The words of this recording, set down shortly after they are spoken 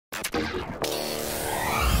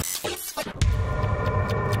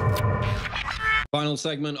Final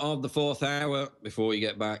segment of the fourth hour before we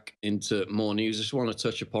get back into more news. I just want to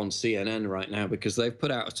touch upon CNN right now because they've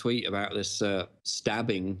put out a tweet about this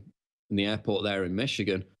stabbing in the airport there in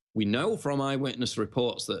Michigan. We know from eyewitness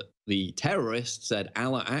reports that the terrorist said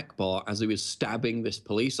Allah Akbar as he was stabbing this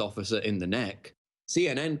police officer in the neck.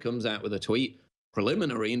 CNN comes out with a tweet.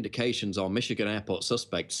 Preliminary indications on Michigan airport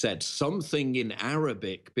suspect said something in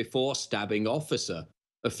Arabic before stabbing officer,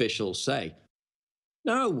 officials say.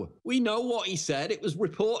 No, we know what he said. It was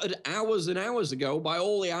reported hours and hours ago by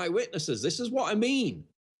all the eyewitnesses. This is what I mean.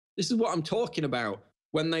 This is what I'm talking about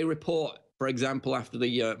when they report, for example, after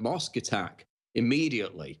the mosque attack,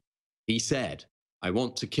 immediately he said, I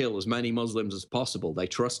want to kill as many Muslims as possible. They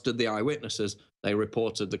trusted the eyewitnesses. They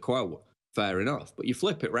reported the quote. Fair enough. But you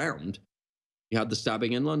flip it round. You had the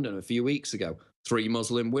stabbing in London a few weeks ago. 3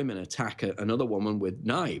 Muslim women attack another woman with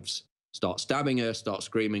knives, start stabbing her, start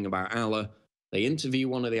screaming about Allah. They interview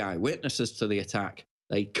one of the eyewitnesses to the attack.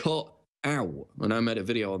 They cut out, and I made a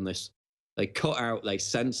video on this, they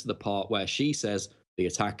censor the part where she says the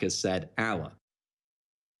attackers said Allah.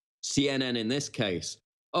 CNN in this case,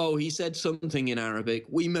 oh, he said something in Arabic.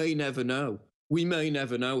 We may never know. We may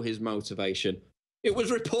never know his motivation. It was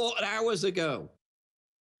reported hours ago.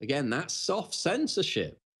 Again, that's soft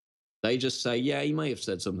censorship. They just say, yeah, he may have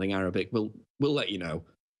said something Arabic. We'll let you know.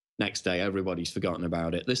 Next day, everybody's forgotten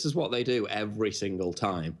about it. This is what they do every single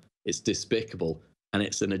time. It's despicable, and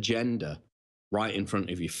it's an agenda right in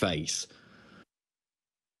front of your face.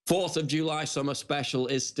 4th of July summer special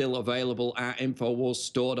is still available at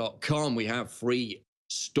InfoWarsStore.com. We have free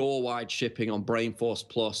store-wide shipping on Brainforce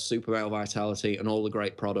Plus, Super Male Vitality, and all the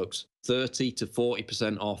great products. 30 to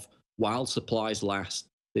 40% off while supplies last.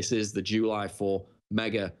 This is the July 4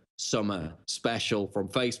 mega summer special. From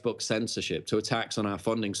Facebook censorship to attacks on our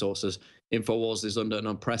funding sources, InfoWars is under an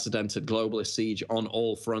unprecedented globalist siege on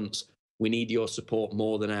all fronts. We need your support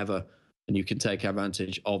more than ever, and you can take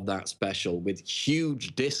advantage of that special with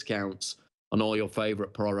huge discounts on all your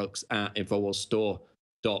favorite products at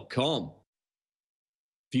InfoWarsStore.com.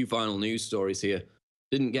 Few final news stories here.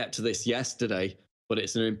 Didn't get to this yesterday, but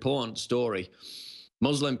it's an important story.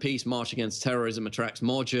 Muslim Peace March Against Terrorism attracts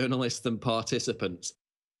more journalists than participants.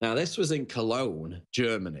 Now, this was in Cologne,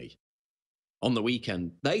 Germany, on the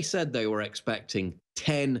weekend. They said they were expecting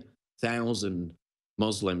 10,000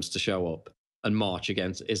 Muslims to show up and march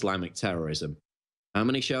against Islamic terrorism. How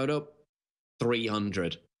many showed up?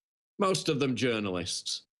 300. Most of them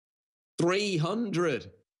journalists. 300.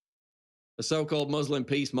 The so-called Muslim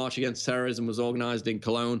Peace March Against Terrorism was organized in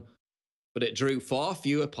Cologne, but it drew far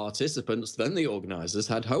fewer participants than the organizers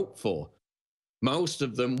had hoped for. Most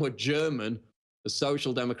of them were German. The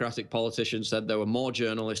Social Democratic politician said there were more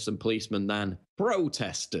journalists and policemen than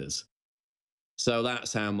protesters. So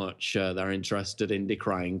that's how much they're interested in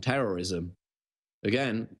decrying terrorism.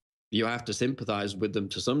 Again, you have to sympathize with them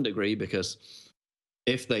to some degree, because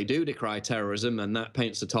if they do decry terrorism, then that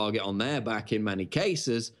paints a target on their back in many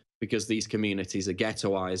cases, because these communities are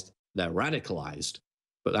ghettoized, they're radicalized.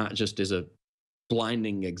 But that just is a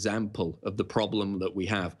blinding example of the problem that we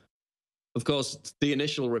have. Of course, the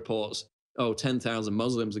initial reports, 10,000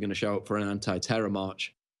 Muslims are going to show up for an anti-terror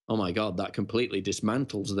march. Oh my God, that completely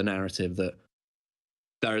dismantles the narrative that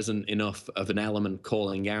there isn't enough of an element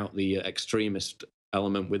calling out the extremist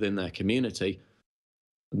element within their community.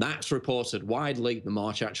 And that's reported widely. The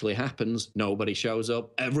march actually happens. Nobody shows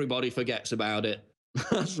up. Everybody forgets about it.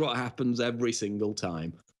 That's what happens every single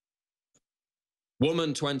time.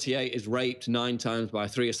 Woman 28 is raped 9 times by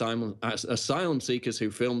 3 asylum seekers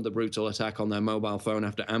who filmed the brutal attack on their mobile phone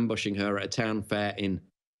after ambushing her at a town fair in,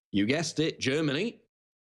 you guessed it, Germany,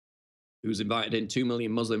 who's invited in 2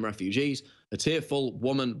 million Muslim refugees. A tearful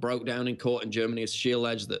woman broke down in court in Germany as she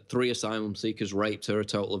alleged that 3 asylum seekers raped her a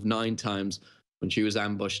total of 9 times when she was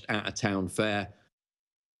ambushed at a town fair.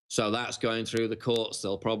 So that's going through the courts.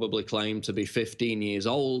 They'll probably claim to be 15 years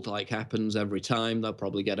old, like happens every time. They'll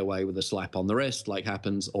probably get away with a slap on the wrist, like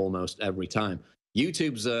happens almost every time.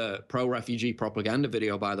 YouTube's pro-refugee propaganda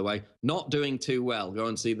video, by the way, not doing too well. Go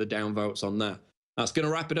and see the downvotes on that. That's going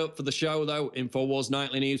to wrap it up for the show, though. InfoWars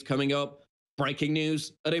Nightly News coming up. Breaking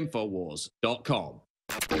news at InfoWars.com.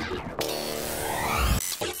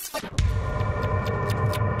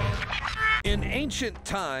 In ancient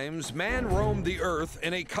times, man roamed the earth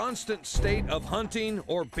in a constant state of hunting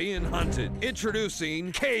or being hunted.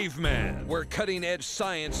 Introducing Caveman, where cutting-edge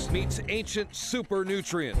science meets ancient super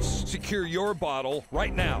nutrients. Secure your bottle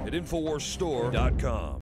right now at InfoWarsStore.com.